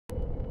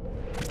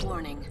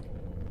Warning.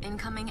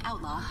 Incoming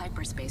outlaw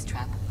hyperspace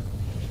trap.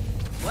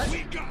 What?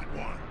 We got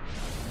one.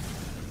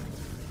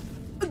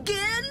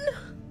 Again?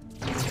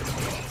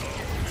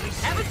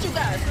 Haven't you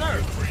guys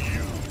learned? For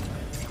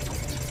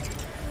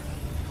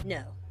you.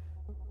 No.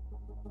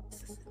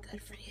 This isn't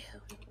good for you.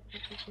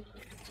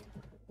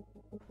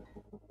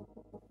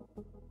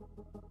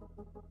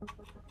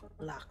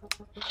 Locked.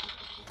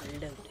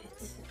 Loaded.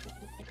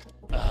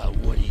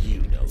 What do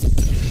you know?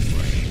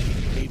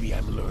 Maybe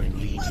I'm luring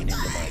Legion into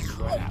my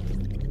trap.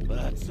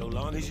 But so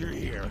long as you're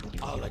here,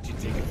 I'll let you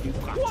take a few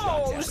pot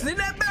Whoa, shots see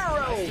that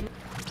barrel!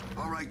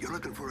 Alright, you're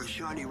looking for a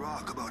shiny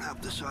rock about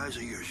half the size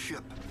of your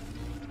ship.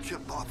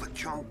 Chip off a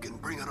chunk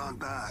and bring it on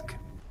back.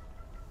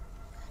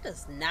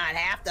 That's not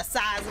half the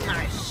size of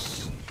my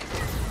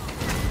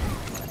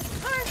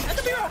Alright, I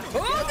could be wrong.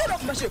 Oh, get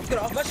off my ship, get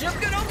off my ship,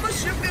 get off my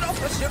ship, get off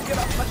my ship, get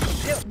off my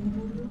ship.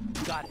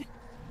 Got it.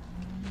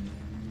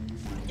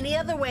 Any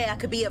other way I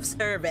could be of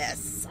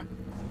service?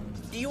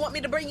 Do you want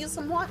me to bring you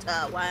some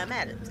water while I'm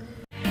at it?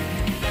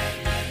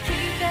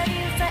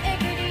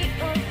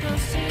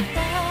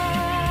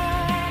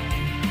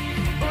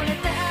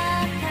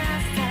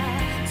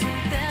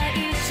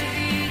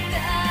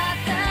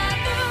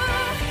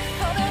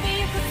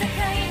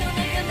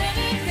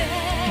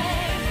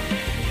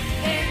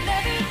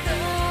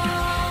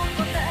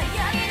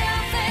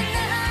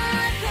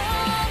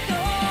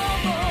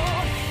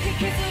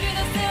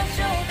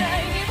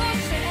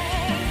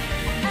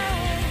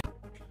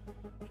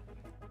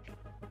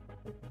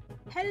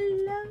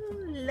 Hello,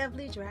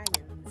 lovely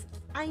dragons.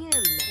 I am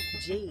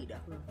Jade,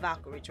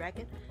 Valkyrie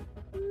Dragon.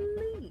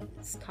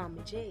 Please call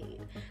me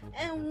Jade.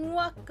 And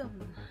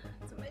welcome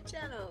to my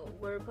channel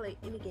where we play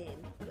any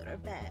game, good or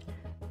bad.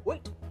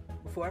 Wait,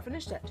 before I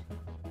finish that,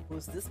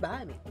 who's this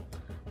by me?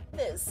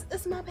 This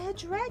is my pet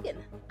dragon,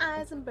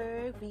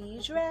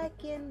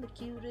 JadeVDragon, the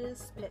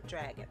cutest pet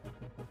dragon.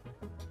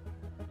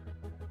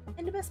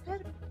 And the best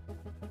pet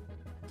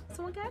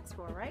someone can ask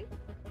for, right?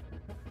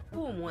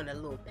 Who would want a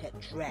little pet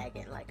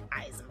dragon like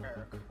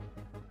Eisenberg?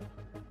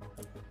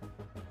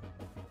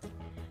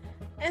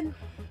 And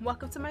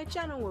welcome to my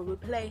channel where we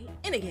play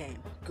any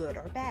game, good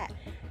or bad.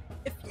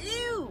 If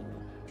you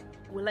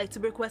would like to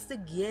request a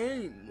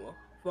game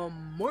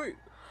from me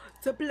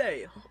to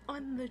play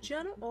on the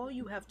channel, all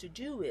you have to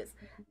do is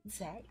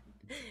type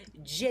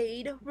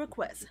Jade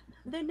request,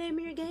 the name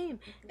of your game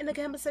in the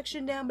comment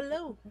section down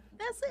below.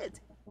 That's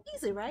it.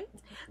 Easy, right?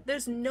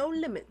 There's no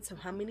limit to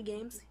how many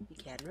games you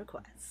can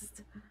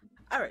request.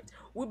 Alright,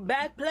 we're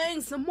back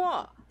playing some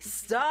more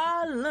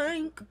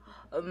Starlink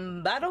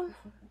Battle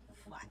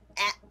for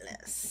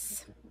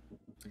Atlas.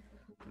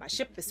 My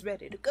ship is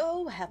ready to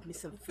go. Have me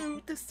some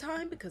food this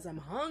time because I'm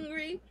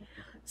hungry.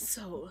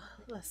 So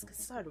let's get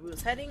started. We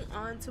was heading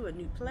on to a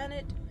new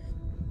planet.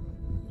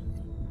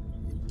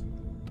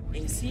 And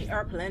you see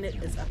our planet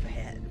is up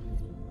ahead.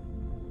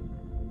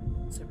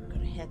 So we're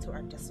gonna head to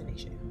our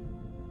destination.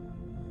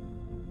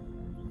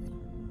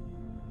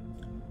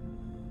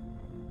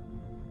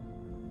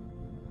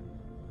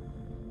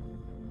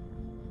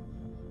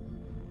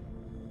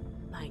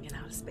 Lying in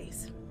outer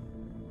space.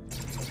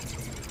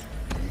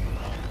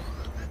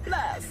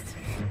 Blast!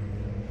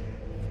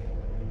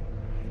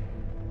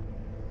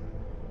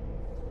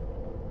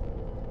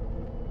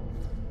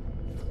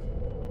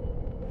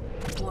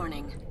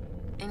 Warning.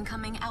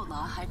 Incoming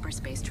outlaw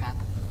hyperspace trap.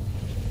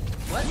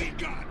 What? We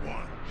got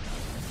one.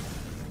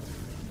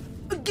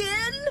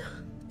 Again?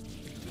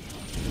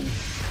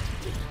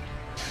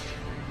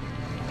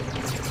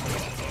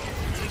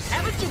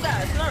 Haven't you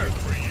guys learned?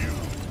 For you.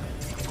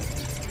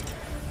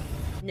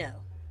 No.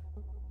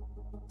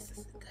 This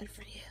isn't good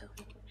for you.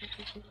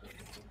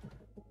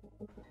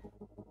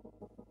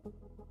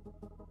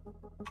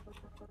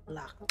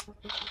 Locked.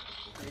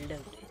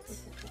 Loaded.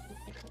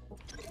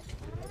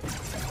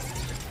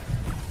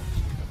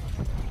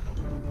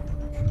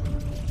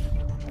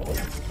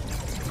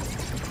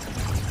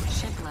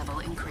 Ship level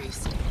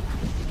increased.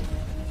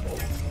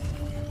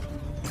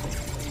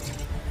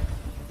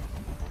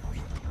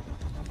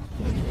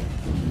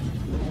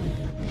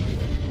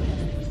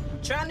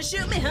 Trying to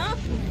shoot me, huh?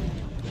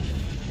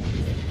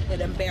 With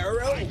them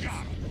barrels.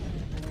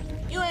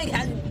 You ain't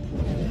got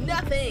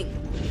nothing.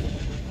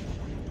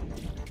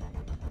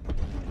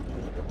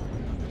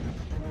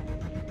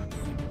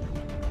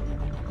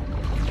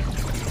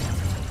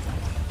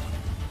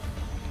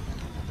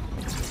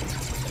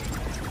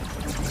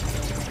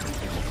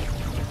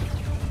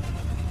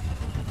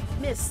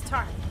 Miss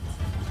target.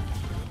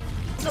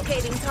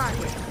 Locating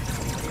target.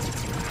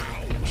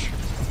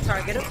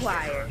 Target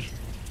acquired.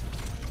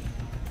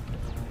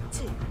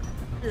 2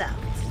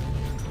 locked.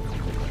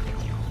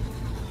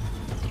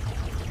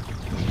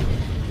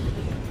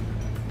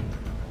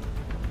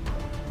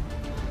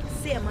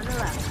 See him on the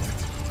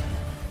left.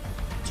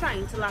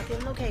 Trying to lock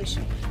in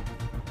location.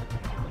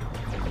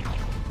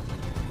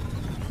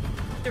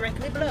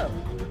 Directly below.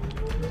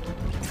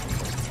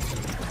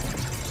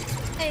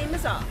 Aim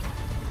is off.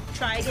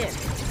 Try again.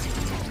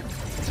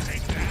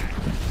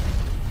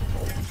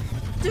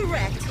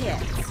 Direct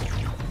hit.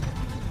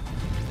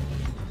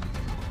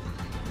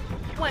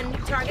 One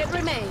target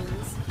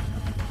remains.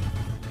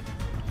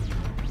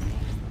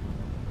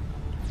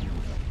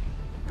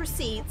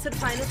 Proceed to the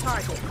final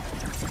target.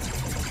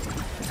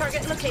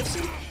 Target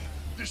location.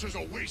 This is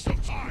a waste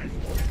of time.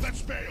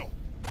 Let's bail.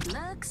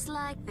 Looks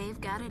like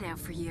they've got it out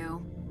for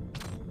you.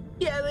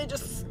 Yeah, they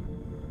just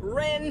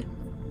ran,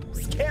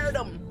 scared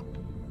them.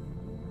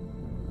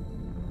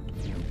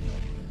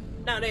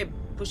 Now they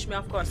pushed me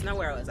off course. Now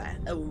where was I?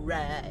 Oh,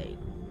 right.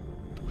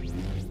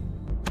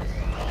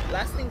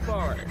 Blasting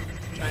forward.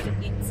 Trying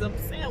to eat some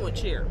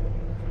sandwich here.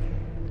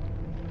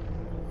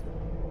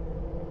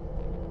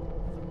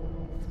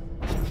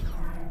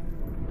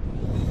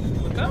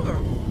 Recover.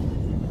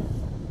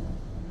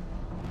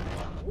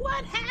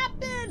 What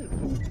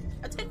happened?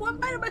 I take one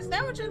bite of my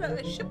sandwich and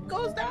the ship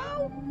goes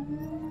down?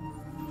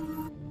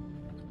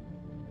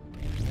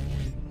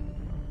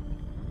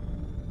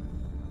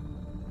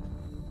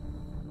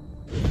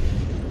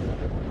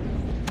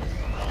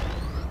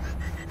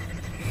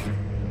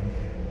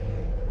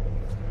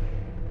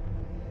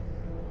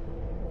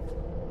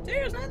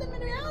 There's not that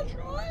many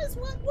asteroids.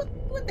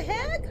 What the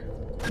heck?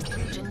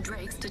 Engine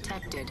drakes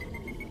detected.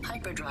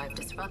 Hyperdrive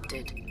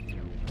disrupted.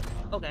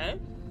 Okay.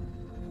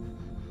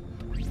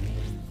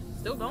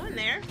 Still going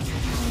there.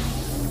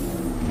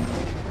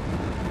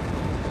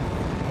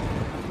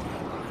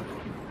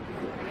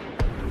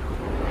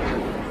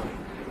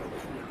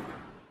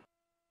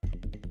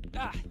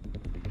 Ah!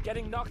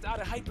 Getting knocked out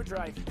of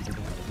hyperdrive.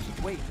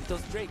 Wait,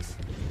 those drakes.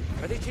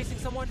 Are they chasing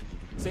someone?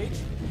 Sage,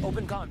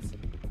 open comms.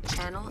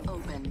 Channel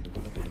open.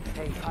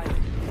 Hey, pilot.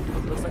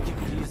 Looks like you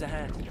could use a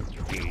hand.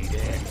 Beat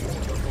it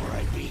before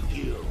I beat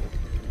you.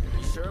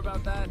 You sure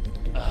about that?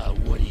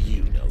 What do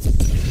you know?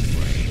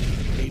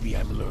 Maybe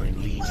I'm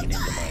luring Legion into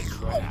my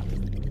trap.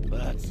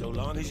 But so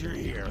long as you're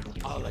here,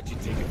 I'll let you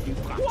take a few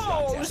pop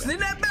Whoa, shots see at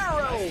that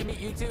barrel? Nice to meet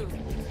you too.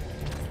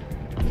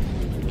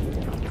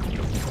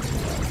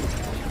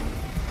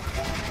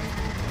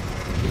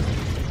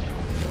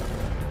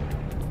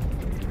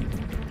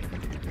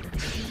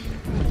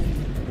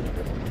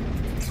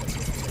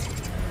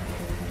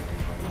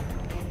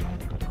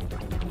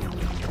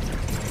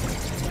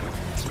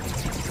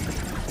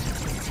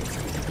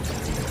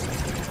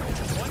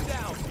 One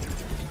down.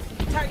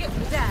 Target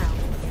down.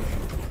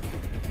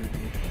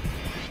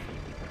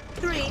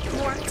 3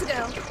 more to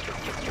go.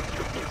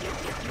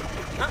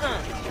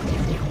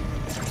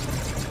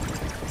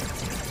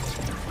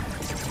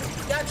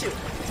 Got you.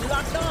 You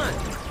locked on.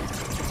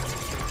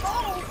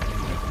 Oh!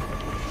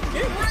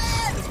 It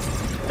ran!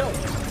 No.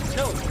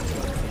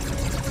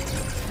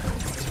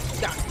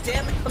 God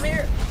damn it. Come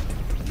here.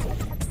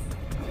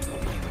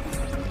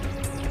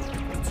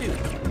 2.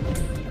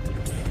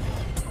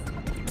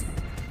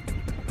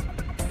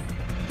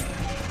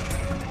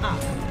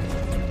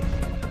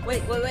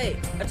 Wait.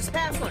 I just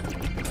passed one.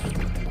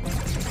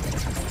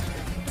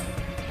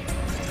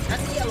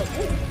 That's the yellow.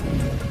 Ooh.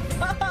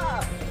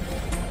 Ha-ha!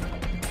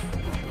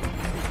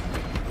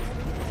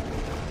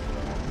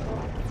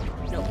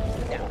 No,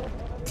 down.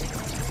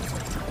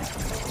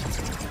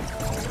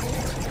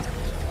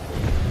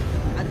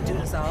 I can do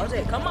this all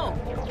day. Come on.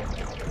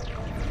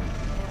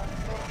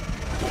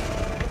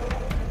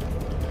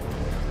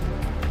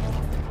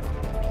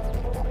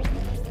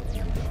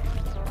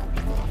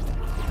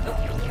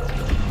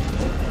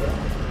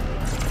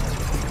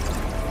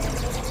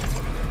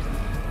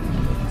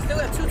 Still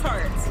got 2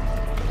 targets.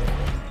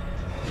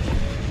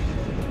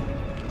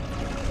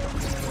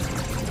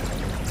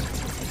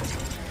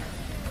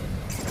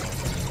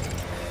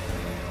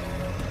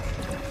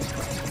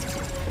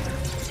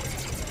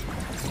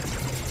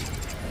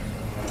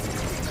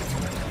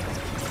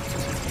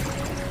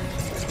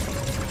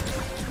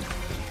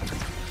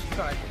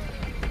 Sorry.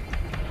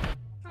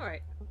 All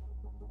right.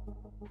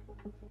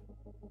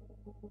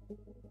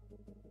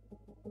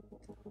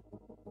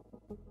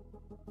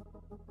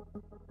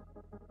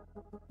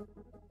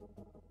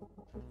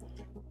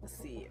 Let's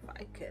see if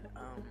I could,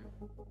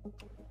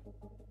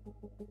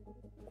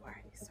 why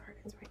are these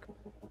targets right?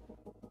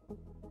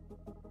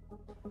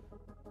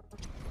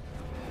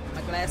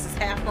 My glass is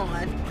half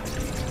on.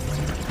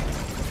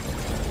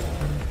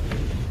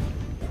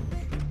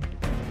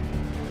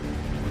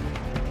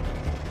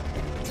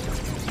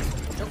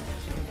 Nope.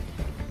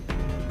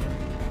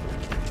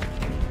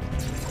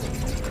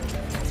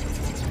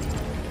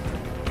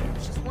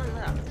 There's just one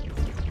left.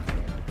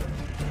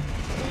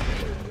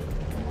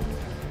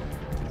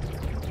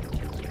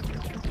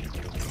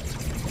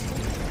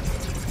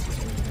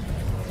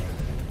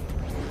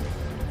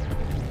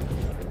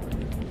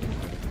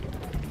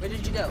 Where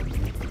did you go?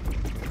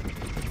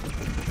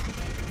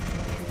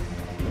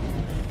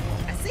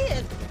 I see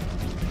it.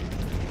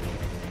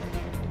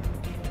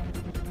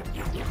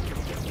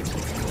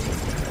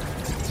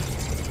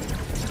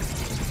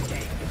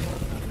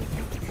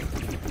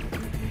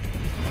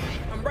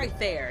 I'm right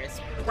there.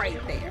 It's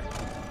right there.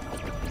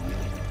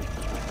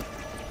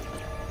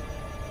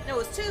 No,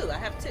 it's 2. I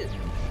have 2.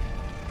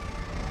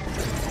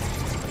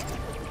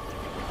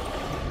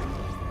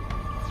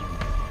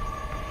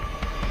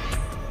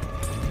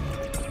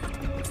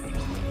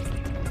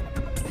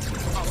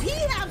 Oh, he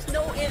has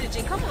no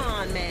damaging. Come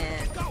on,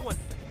 man. Got one.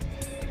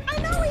 I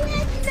know he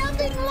had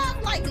nothing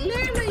left, like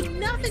literally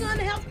nothing on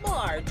the health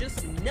bar.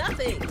 Just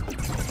nothing.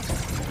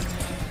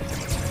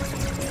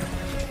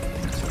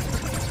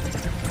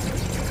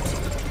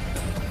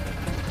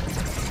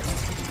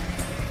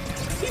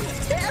 He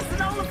was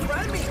dancing all in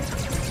front of me.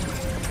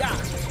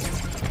 God.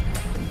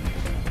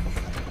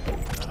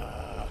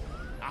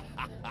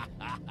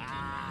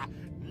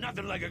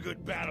 Nothing like a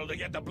good battle to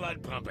get the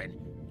blood pumping.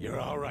 You're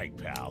all right,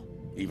 pal.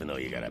 Even though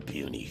you got a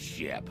puny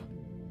ship.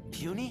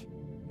 Puny?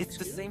 It's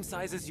the same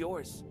size as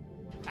yours.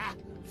 Ha!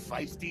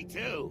 Feisty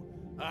too.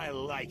 I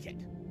like it.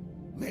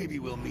 Maybe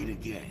we'll meet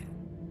again.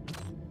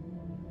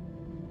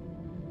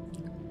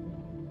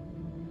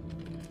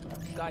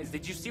 Guys,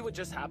 did you see what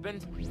just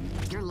happened?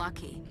 You're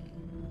lucky.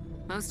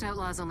 Most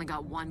outlaws only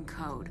got one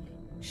code.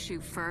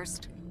 Shoot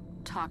first,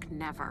 talk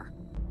never.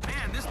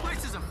 Man, this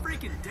place is a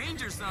freaking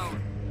danger zone.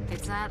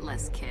 It's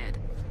Atlas, kid.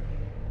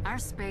 Our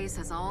space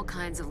has all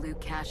kinds of loot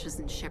caches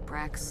and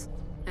shipwrecks.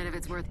 And if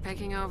it's worth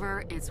picking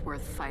over, it's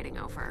worth fighting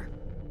over.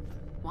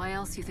 Why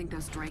else do you think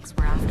those drakes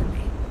were after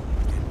me?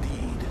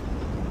 Indeed.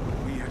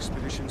 We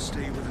expeditions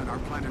stay within our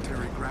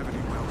planetary gravity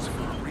wells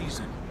for a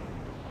reason.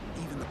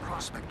 Even the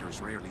prospectors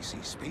rarely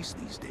see space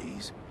these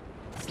days.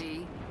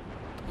 See?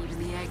 Even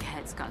the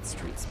eggheads got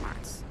street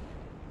smarts.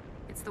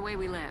 It's the way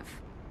we live.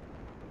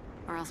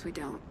 Or else we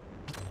don't.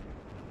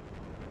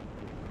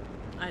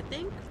 I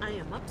think I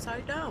am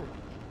upside down.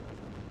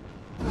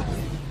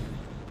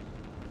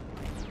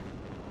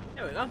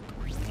 There we go.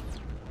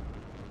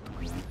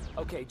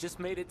 Okay, just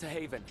made it to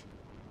Haven.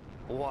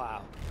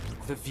 Wow.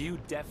 The view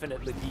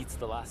definitely beats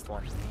the last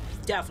one.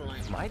 Definitely.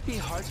 Might be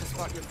hard to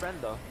spot your friend,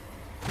 though.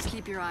 Just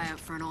keep your eye out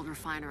for an old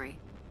refinery.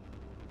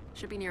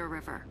 Should be near a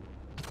river.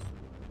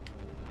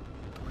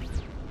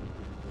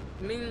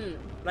 I mean,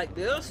 like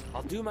this?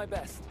 I'll do my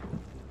best.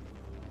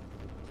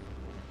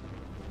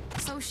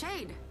 So,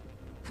 Jade,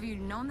 have you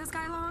known this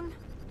guy long?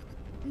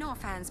 No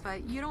offense,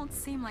 but you don't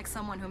seem like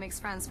someone who makes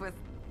friends with,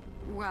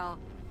 well,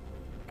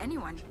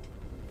 anyone.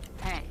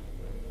 Hey,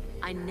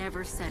 I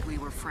never said we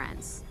were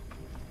friends.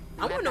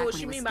 I wanna know what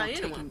you mean by anyone.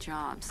 anyone. Taking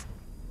jobs.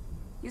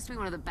 Used to be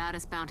one of the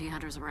baddest bounty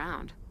hunters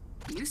around.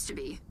 Used to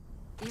be.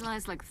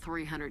 Eli's like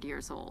 300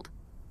 years old.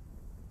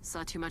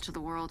 Saw too much of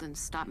the world and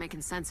stopped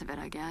making sense of it,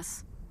 I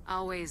guess.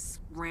 Always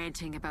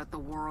ranting about the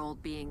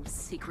world being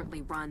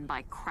secretly run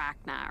by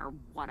Krakna or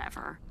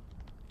whatever.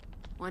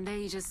 One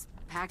day he just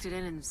packed it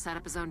in and set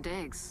up his own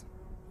digs.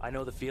 I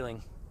know the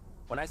feeling.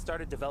 When I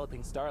started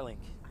developing Starlink,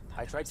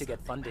 I tried to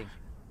get funding.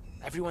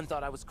 Everyone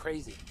thought I was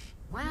crazy.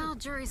 Well,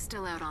 jury's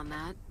still out on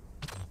that.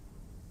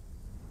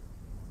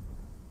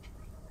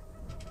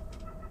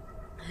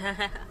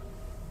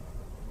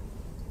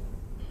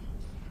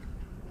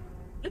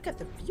 Look at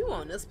the view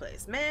on this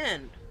place,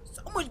 man.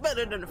 So much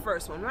better than the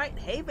first one, right?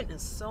 Haven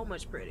is so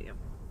much prettier.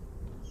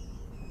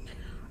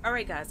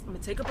 Alright guys, I'm gonna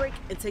take a break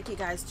and take you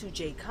guys to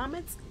Jade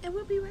comments, and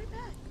we'll be right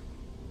back.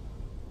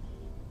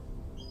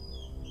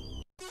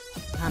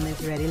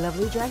 Comments ready,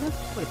 lovely dragon?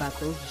 What about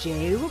those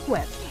Jade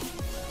requests?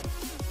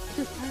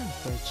 It's time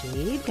for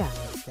Jade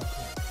comments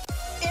segment.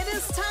 It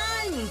is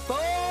time for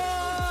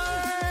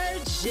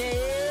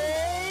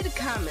Jade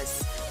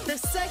comments, the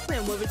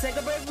segment where we take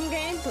a break from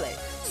gameplay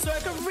so I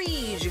can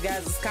read you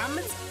guys'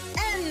 comments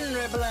and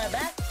reply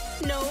back.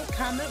 No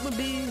comment will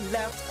be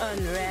left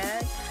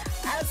unread.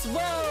 As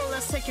well,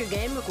 let's take your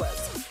game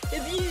requests.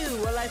 If you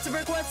would like to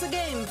request a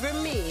game for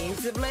me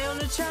to play on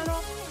the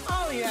channel,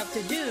 all you have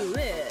to do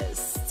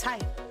is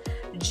type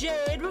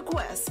Jade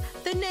Request,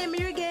 the name of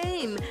your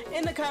game,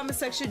 in the comment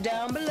section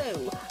down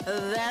below.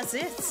 That's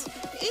it.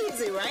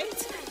 Easy, right?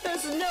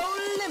 There's no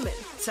limit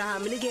to how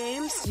many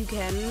games you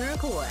can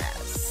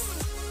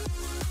request.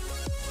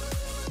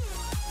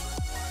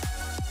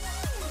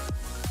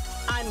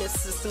 I miss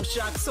System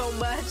Shock so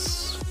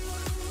much.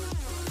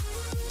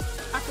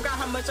 I forgot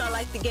how much I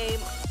liked the game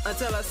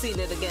until I seen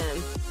it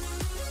again.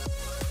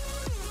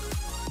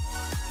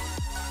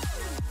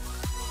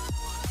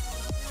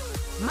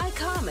 My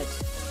comment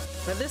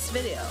for this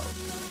video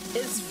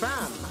is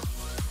from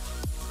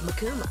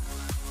Makuma.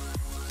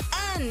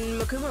 And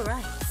Makuma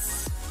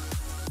writes,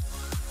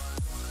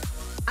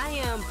 I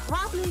am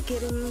probably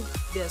getting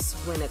this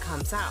when it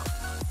comes out.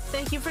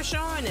 Thank you for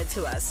showing it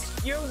to us.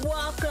 You're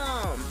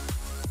welcome.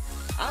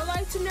 I'd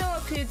like to know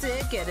if you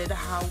did get it,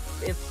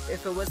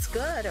 if it was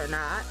good or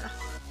not.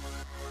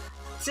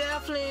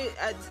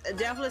 I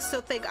definitely still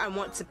think I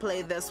want to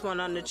play this one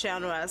on the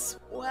channel as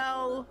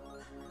well.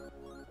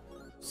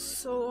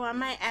 So I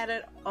might add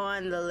it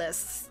on the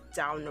list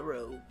down the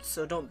road.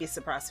 So don't be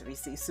surprised if you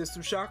see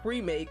System Shock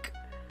Remake.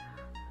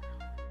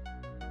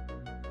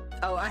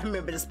 Oh, I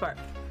remember this part.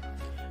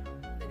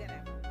 Look at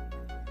that.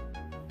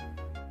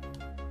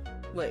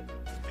 Wait.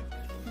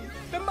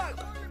 Come on,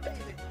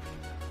 baby.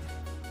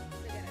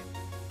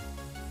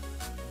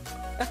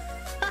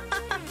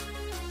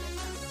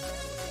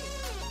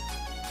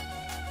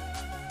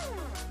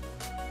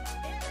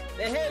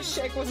 The head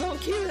shake was on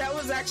cue. That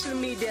was actually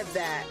me did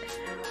that.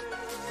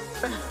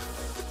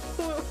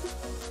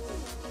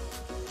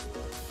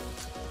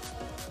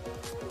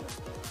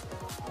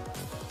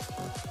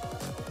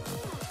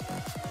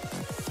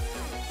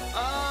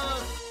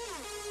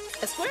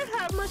 It's weird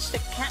how much the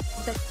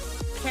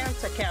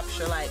character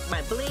capture, like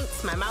my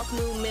blinks, my mouth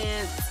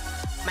movements,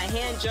 my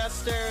hand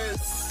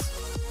gestures.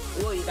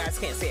 Well, you guys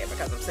can't see it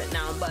because I'm sitting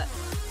down, but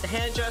the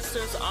hand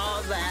gestures,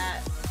 all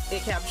that,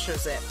 it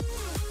captures it.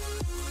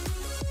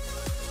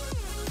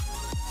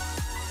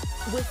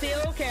 With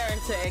the old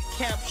character, it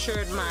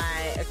captured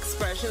my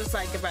expressions,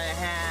 like if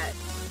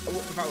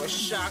I was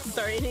shocked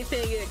or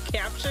anything, it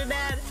captured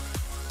that.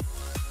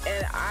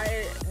 And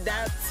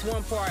that's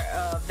one part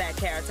of that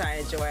character I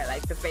enjoy.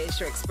 Like the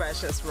facial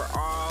expressions were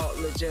all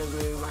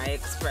legitimately my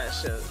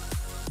expressions.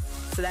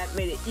 So that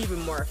made it even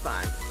more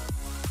fun.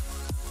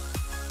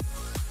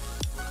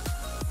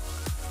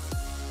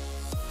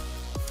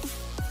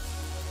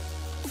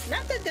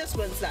 Not that this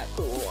one's not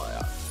cool.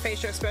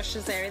 Facial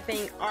expressions and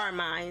everything are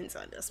mine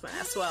on this one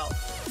as well.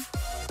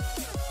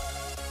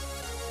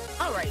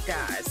 Alright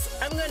guys,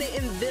 I'm gonna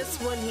end this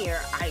one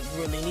here. I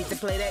really need to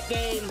play that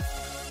game.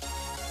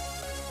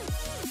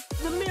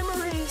 The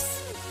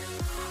memories.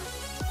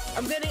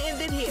 I'm gonna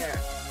end it here.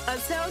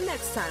 Until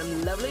next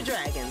time, lovely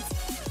dragons,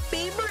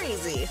 be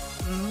breezy.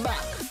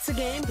 Back to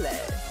gameplay.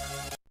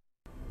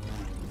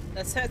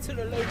 Let's head to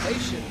the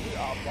location. We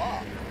are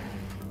back.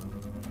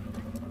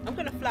 I'm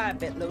gonna fly a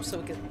bit low so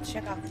we can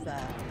check out the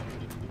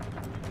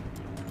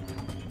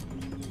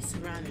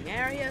surrounding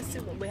area, see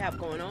what we have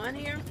going on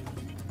here.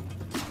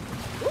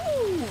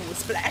 Ooh,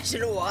 splash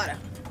in the water.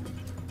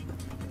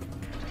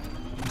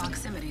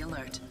 Proximity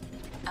alert.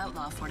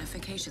 Outlaw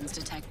fortifications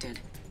detected.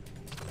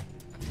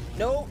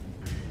 Nope.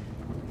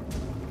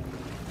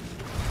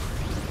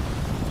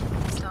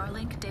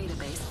 Starlink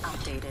database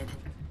updated.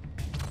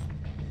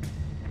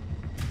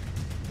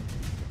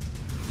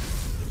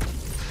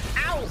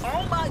 Ow!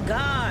 Oh my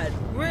god!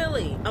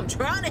 Really? I'm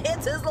trying to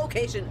head to this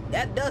location.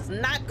 That does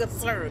not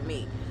concern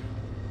me.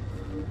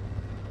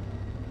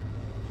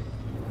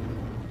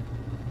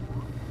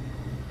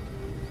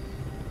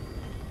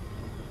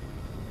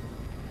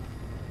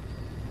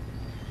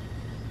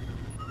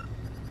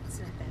 It's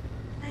not that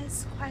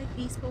nice, quiet,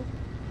 peaceful.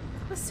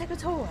 Let's take a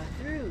tour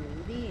through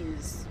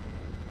these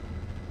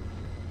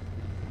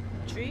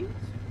trees.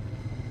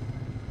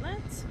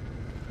 Plants?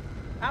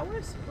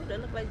 Flowers? Oh, they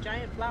look like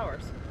giant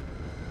flowers.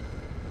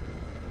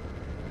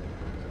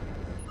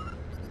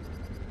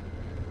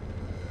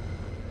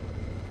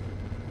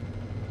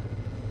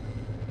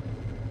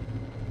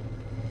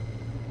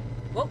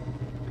 Whoa.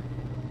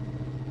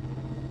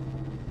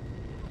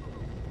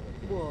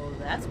 Whoa,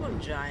 that's one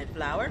giant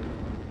flower.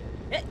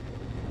 Hey.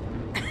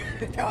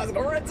 I was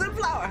gonna run to the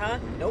flower, huh?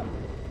 Nope.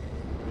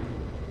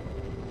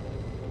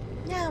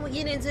 Now we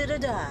get into the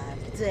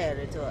dark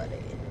territory.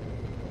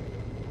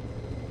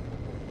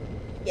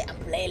 Yeah, I'm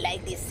playing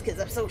like this because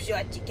I'm so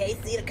short you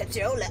can't see the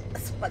controller.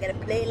 So I gotta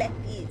play like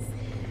this.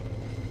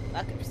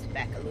 I can just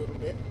back a little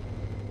bit.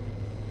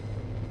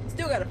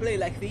 Still gotta play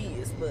like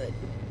these, but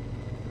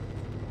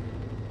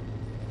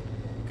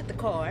get the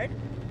card.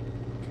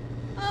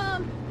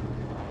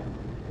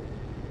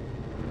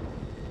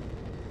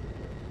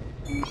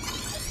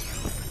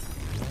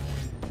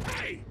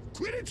 Hey,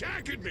 quit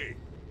attacking me!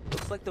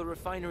 Looks like the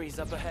refinery's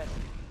up ahead.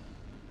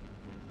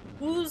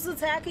 Who's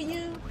attacking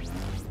you?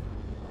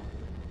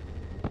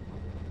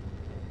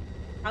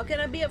 How can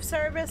I be of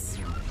service?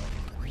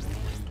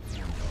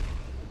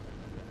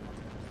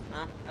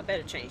 I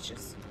better change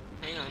this.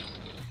 Hang on.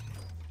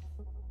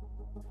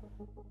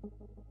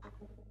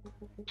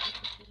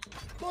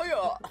 Oh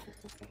yeah.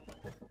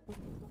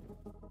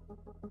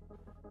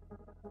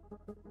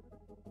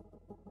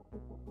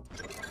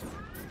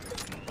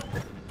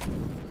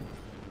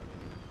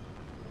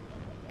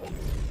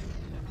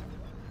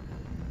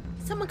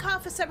 Someone call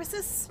for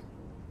services.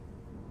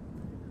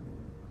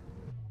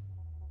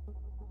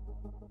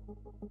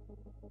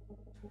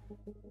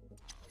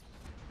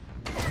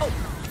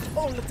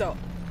 Oh, look up.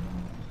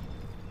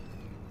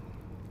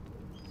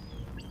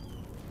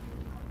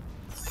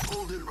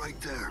 Hold it right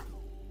there.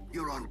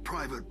 You're on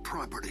private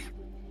property.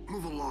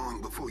 Move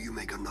along before you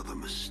make another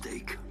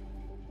mistake.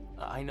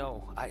 I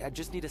know. I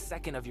just need a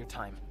second of your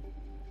time.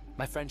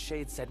 My friend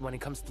Jade said when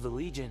it comes to the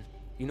Legion,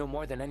 you know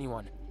more than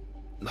anyone.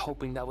 I'm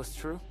hoping that was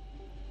true.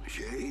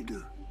 Jade?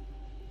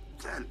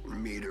 That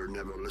meter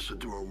never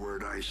listened to a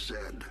word I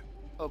said.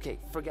 Okay,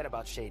 forget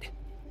about Jade.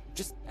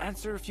 Just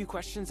answer a few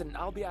questions and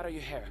I'll be out of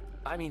your hair.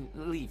 I mean,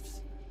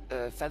 leaves.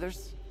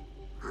 Feathers?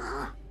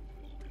 Uh-huh.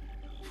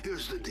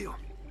 Here's the deal.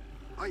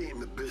 I ain't in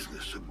the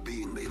business of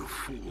being made a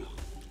fool.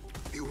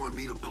 You want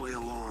me to play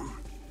along?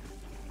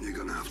 You're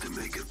gonna have to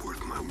make it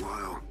worth my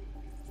while.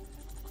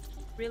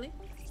 Really?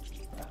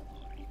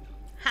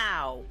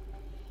 How?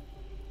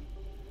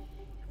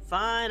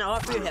 Fine, I'll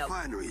offer you The help.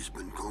 refinery's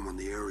been combing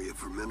the area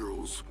for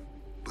minerals,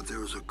 but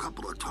there's a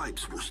couple of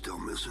types we're still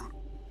missing.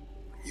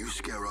 You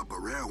scare up a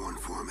rare one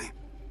for me.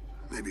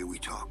 Maybe we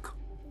talk.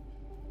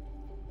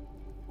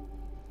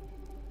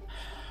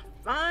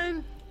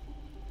 Fine.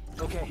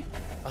 Okay,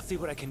 I'll see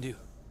what I can do.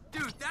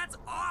 Dude, that's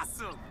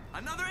awesome!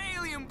 Another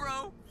alien,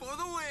 bro! For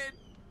the win!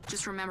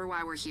 Just remember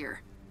why we're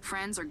here.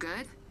 Friends are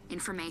good,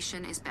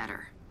 information is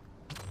better.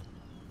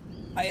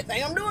 How you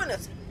think I'm doing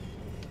this?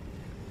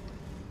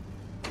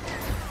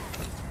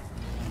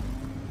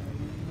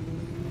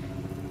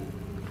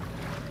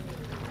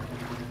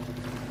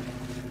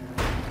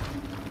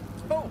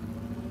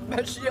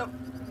 my ship.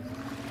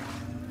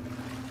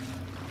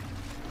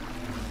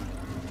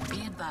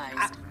 Be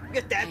advised.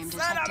 Get that I am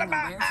sun out of detecting a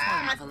my rare form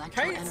eye. of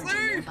electro Can't energy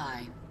see.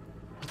 nearby.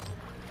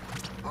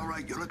 All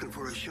right, you're looking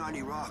for a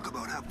shiny rock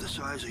about half the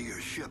size of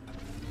your ship.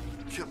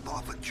 Chip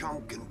off a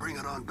chunk and bring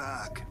it on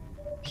back.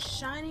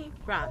 Shiny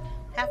rock,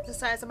 half the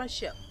size of my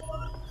ship.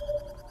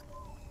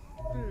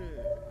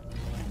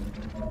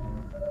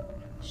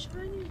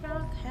 Shiny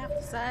rock, half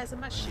the size of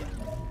my ship.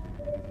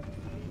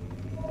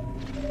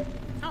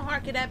 How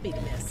hard could that be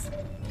to miss?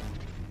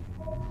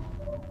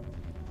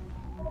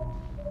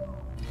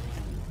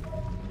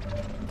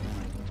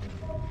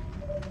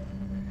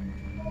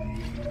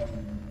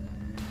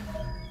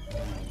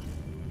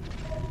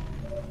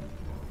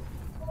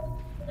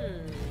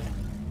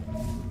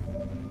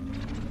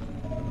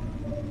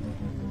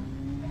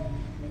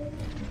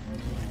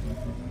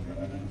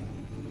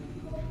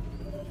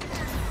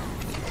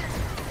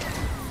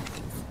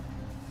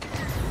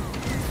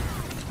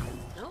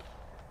 Nope.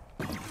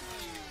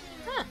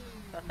 Huh.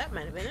 Thought that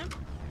might have been him.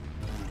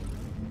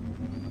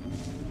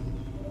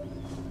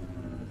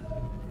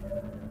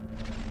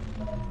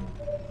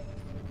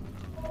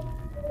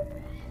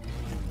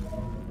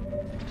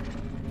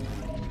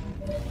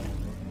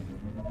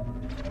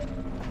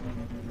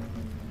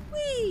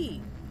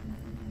 Whee!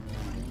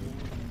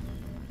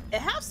 It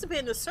has to be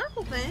in the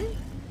circle thing.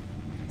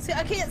 See,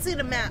 I can't see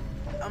the map.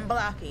 I'm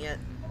blocking it.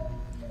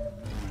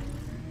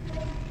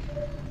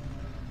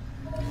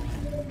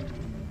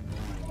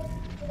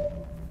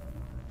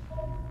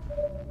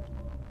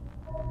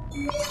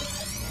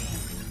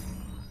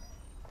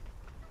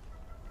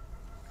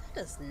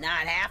 That's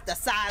not half the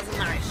size of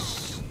my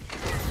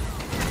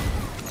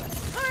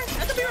Alright,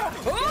 I could be wrong.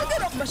 Oh,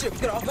 get off my ship,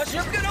 get off my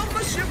ship, get off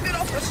my ship, get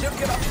off my ship,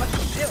 get off my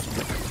ship.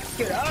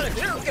 Get out of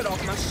here, get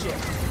off my ship.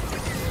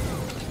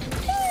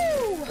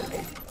 Woo!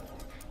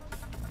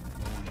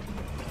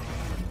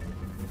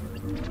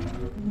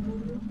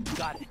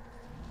 Got it.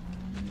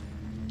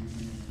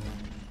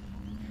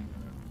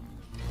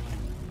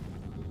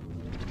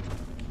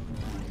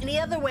 Any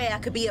other way I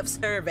could be of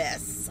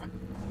service?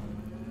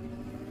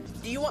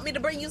 Do you want me to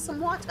bring you some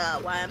water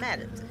while I'm at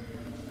it?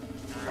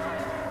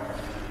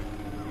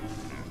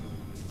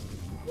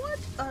 What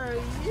are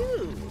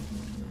you?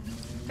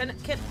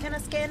 Can I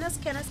scan this?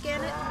 Can I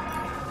scan it?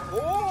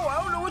 Oh,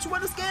 I don't know which one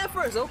to scan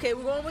first. Okay,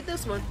 we're going with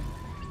this one.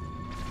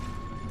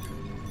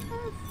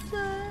 What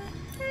the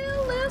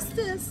hell is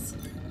this?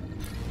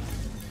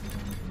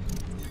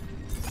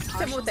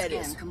 Tell me what that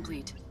is. Scan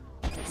complete.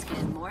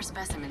 Scan more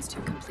specimens to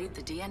complete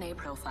the DNA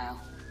profile.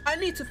 I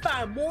need to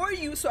find more of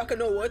you so I can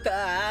know what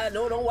the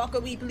no, don't walk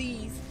on me,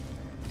 please.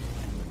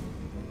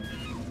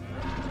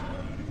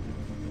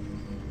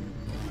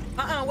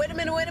 Wait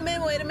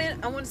a minute.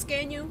 I want to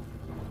scan you.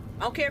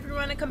 I don't care if you're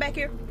running. Come back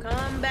here.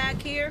 Come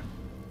back here.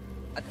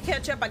 I can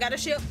catch up. I got a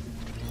ship.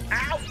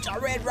 Ouch! I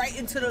ran right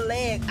into the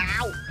leg.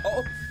 Ow!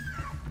 Oh.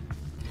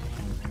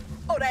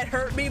 Oh, that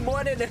hurt me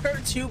more than it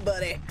hurt you,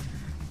 buddy.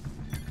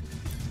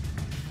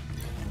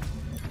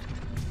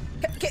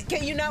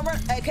 Can you not run?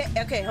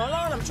 Okay, hold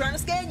on. I'm trying to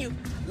scan you.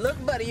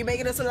 Look, buddy, you're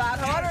making this a lot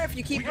harder if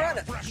you keep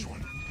running. Fresh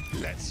one.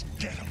 Let's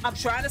get him. I'm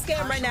trying to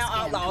scan right now,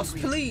 Partial scan outlaws.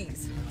 complete.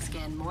 Please.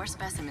 Scan more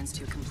specimens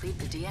to complete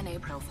the DNA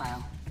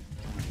profile.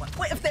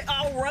 Wait, if they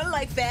all run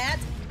like that?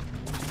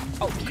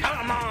 Oh,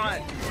 come on.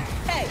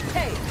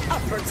 Hey,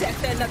 I'm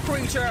protecting the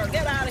creature.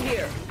 Get out of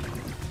here.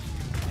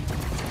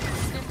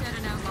 Sniffed at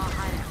an outlaw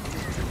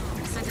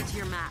hideout. Sent it to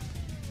your map.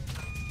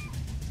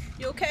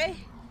 You okay?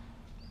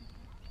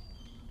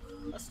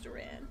 Buster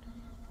in.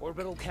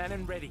 Orbital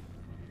cannon ready.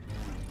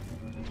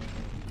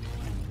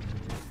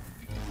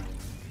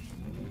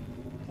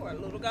 Poor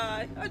little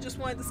guy. I just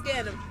wanted to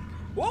scan him.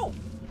 Whoa!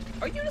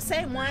 Are you the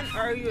same one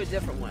or are you a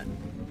different one?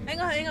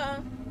 Hang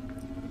on.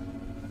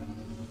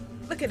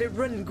 Look at it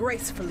running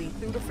gracefully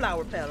through the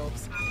flower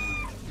petals.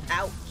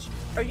 Ouch.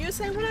 Are you the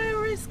same one I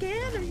already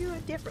scanned or are you a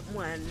different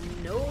one?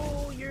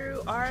 No,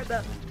 you are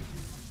the...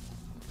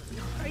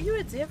 Are you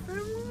a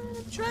different one?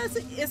 I'm trying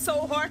to see. It's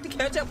so hard to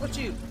catch up with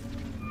you.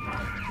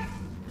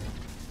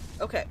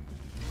 Okay.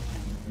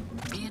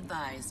 Be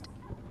advised.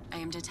 I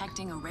am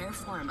detecting a rare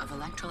form of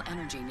electral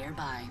energy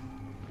nearby.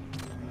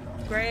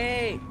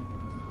 Great.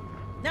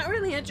 Not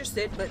really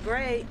interested, but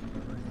great.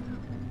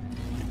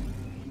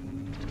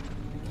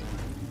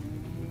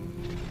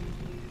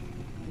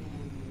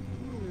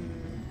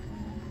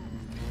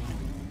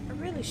 I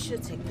really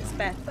should take this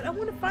back, but I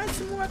want to find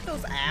some more of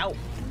those out.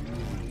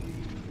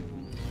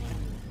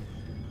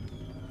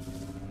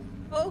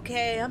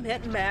 Okay, I'm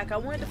heading back. I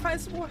wanted to find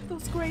some more of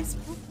those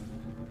graceful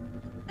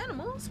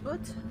animals, but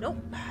nope,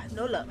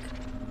 no luck.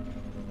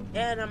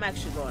 And I'm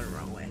actually going the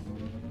wrong way.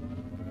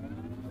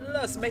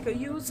 Let's make a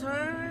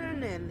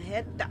U-turn and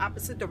head the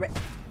opposite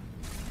direction.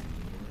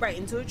 Right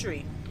into a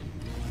tree.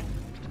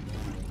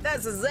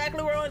 That's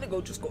exactly where I want to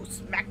go. Just go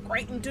smack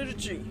right into the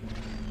tree.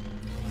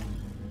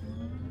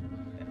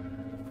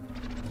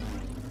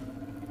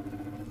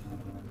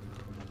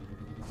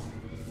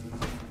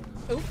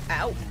 Oop,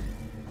 ow.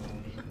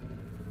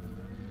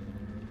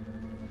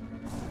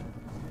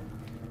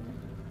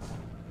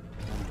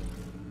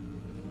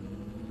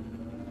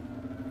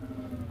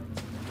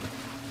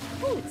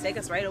 Ooh, take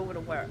us right over to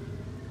where?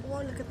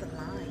 Oh, look at the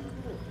line.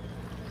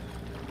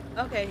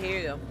 Cool. Okay, here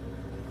you go.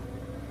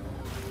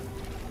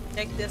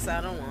 Take this,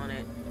 I don't want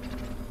it.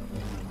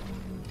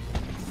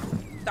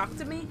 Talk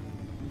to me?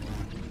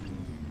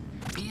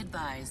 Be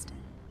advised,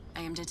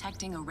 I am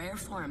detecting a rare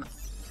form.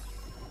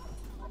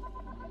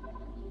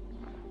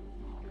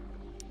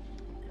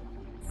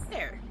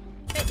 There.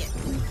 Take it.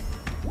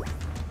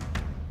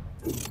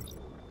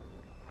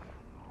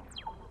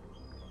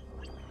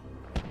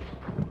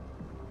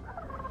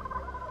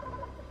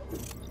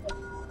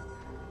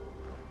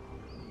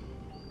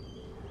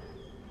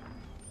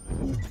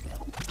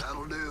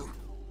 That'll do.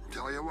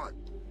 Tell you what,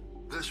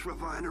 this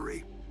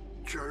refinery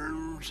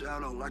churns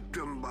out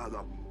electrum by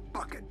the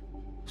bucket.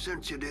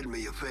 Since you did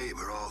me a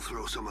favor, I'll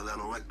throw some of that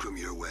electrum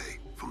your way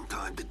from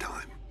time to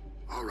time.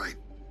 All right,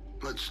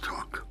 let's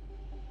talk.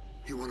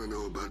 You want to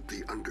know about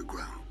the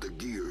underground, the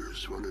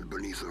gears running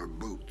beneath our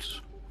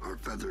boots, our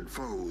feathered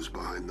foes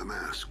behind the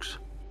masks?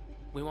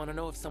 We want to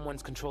know if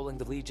someone's controlling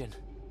the Legion.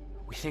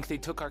 We think they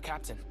took our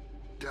captain.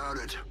 Doubt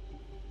it.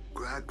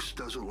 Grax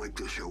doesn't like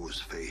to show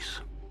his face.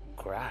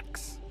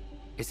 Grax?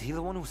 Is he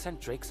the one who sent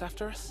Drakes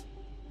after us?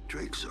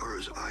 Drakes are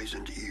his eyes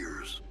and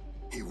ears.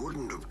 He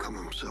wouldn't have come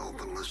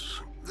himself unless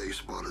they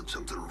spotted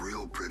something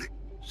real pretty.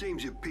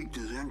 Seems you piqued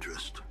his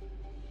interest.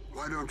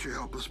 Why don't you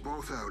help us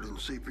both out and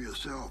see for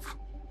yourself?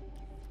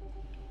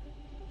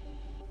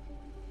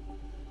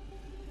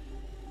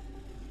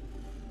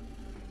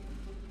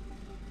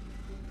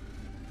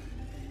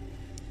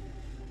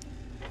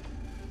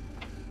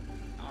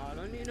 Oh, I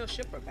don't need no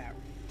ship repair.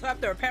 So I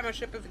have to repair my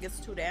ship if it gets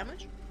too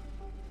damaged?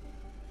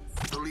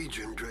 The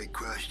Legion Drake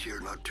crashed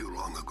here not too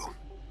long ago.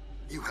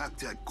 You hacked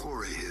that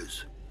core of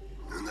his,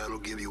 and that'll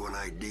give you an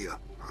idea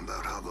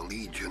about how the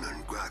Legion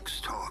and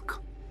Grax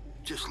talk.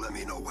 Just let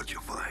me know what you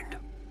find.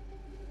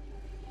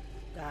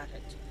 Got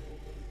it.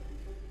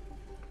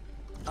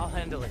 I'll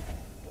handle it.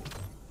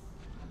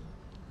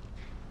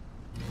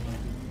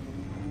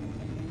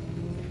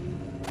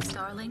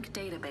 Starlink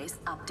database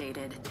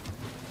updated.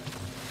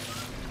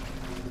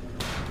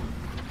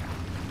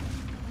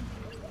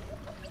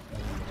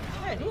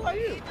 Hey, who are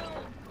you?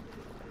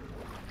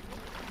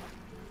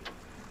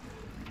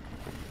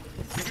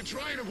 You can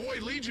try and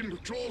avoid Legion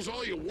patrols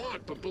all you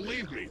want, but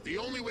believe me, the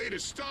only way to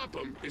stop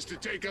them is to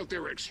take out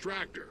their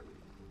extractor.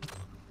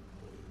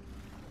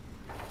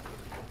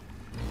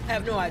 I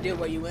have no idea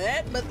where you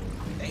at, but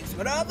thanks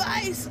for the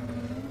advice.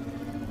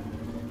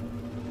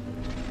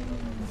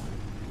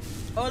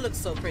 Oh, it looks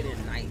so pretty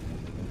at night.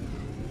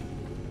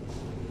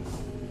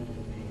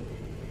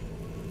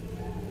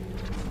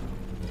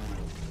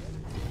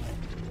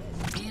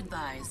 Be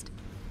advised,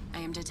 I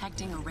am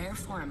detecting a rare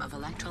form of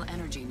electral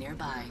energy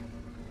nearby.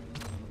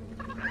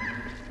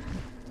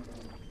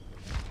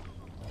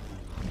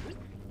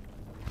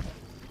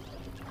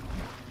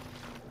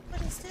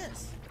 What is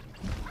this?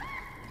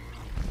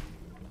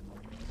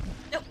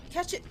 Nope,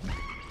 catch it.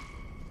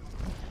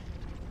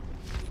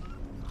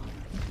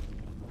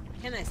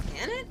 Can I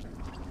scan it?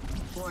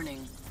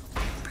 Warning,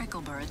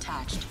 prickle burr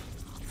attached.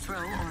 Throw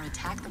or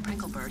attack the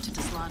prickle burr to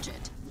dislodge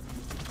it.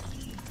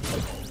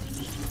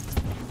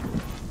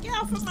 Get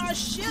off of my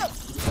ship!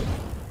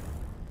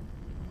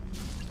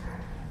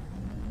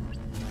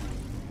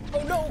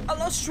 Oh no, I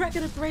lost track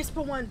of the brace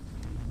for one.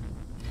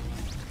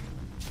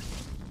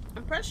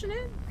 I'm pressing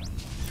it.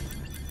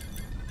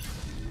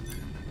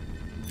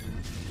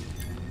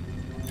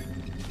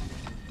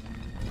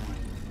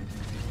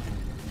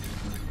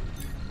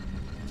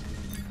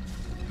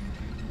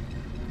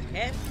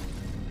 Okay.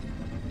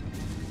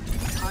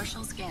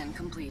 Partial scan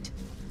complete.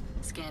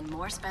 Scan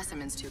more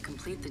specimens to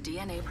complete the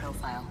DNA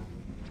profile.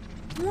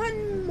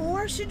 One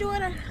more should do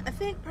it, I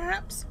think,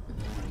 perhaps.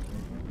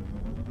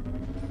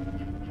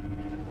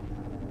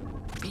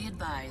 Be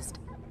advised,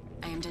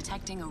 I am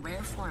detecting a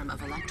rare form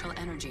of electral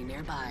energy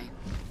nearby.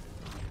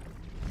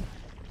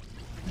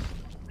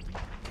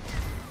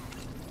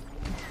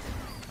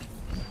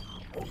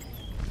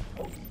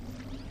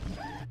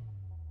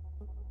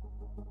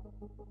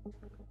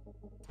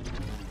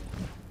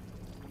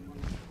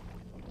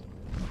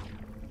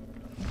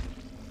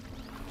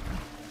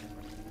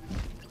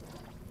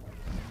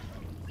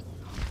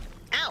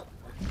 Ow!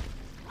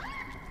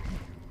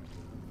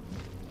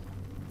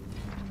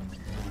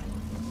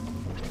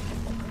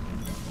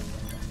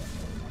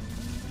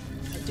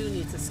 I do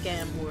need to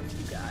scan more of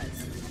you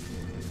guys.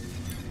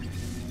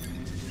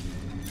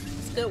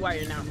 It's good while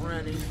you're not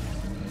running.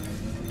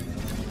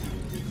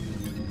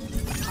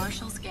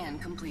 Partial scan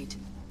complete.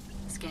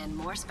 Scan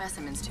more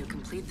specimens to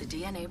complete the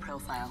DNA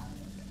profile.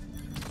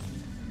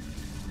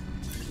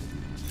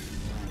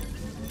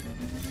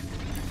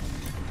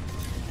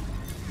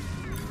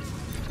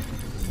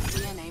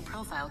 DNA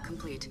profile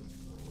complete.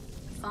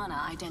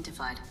 Fauna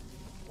identified.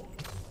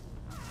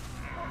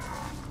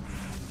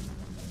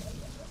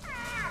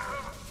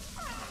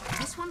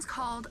 This one's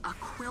called a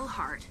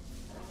quillheart.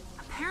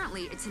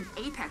 Apparently, it's an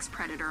apex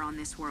predator on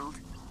this world.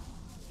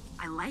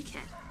 I like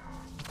it.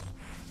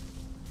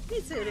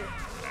 Me too.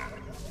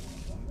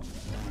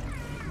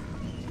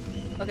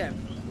 Okay.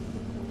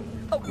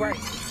 Oh, right.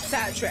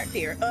 sidetracked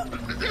here.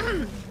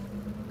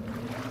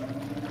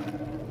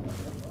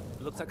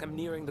 Looks like I'm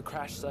nearing the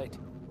crash site.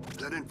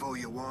 That info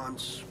you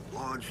want's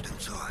lodged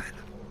inside,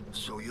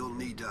 so you'll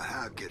need to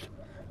hack it.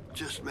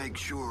 Just make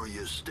sure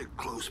you stick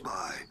close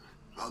by.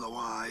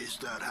 Otherwise,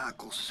 that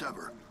hack will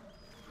sever.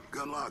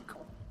 Good luck.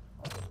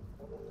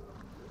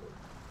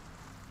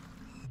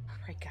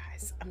 Alright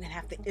guys, I'm gonna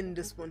have to end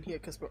this one here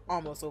because we're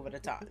almost over the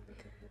time.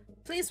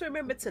 Please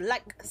remember to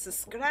like,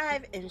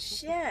 subscribe, and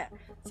share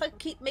so I can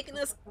keep making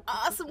this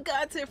awesome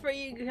content for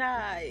you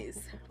guys.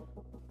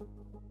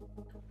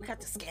 We got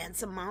to scan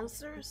some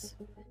monsters,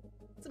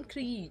 some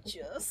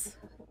creatures,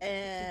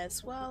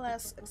 as well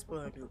as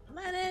explore a new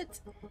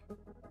planet,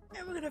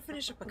 and we're gonna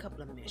finish up a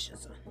couple of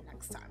missions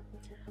next time.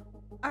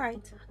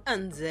 Alright,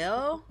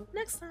 until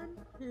next time,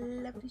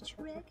 lovely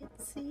dragon,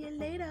 see you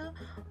later,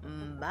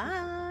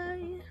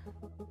 bye.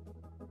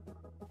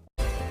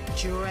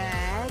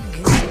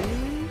 Dragon.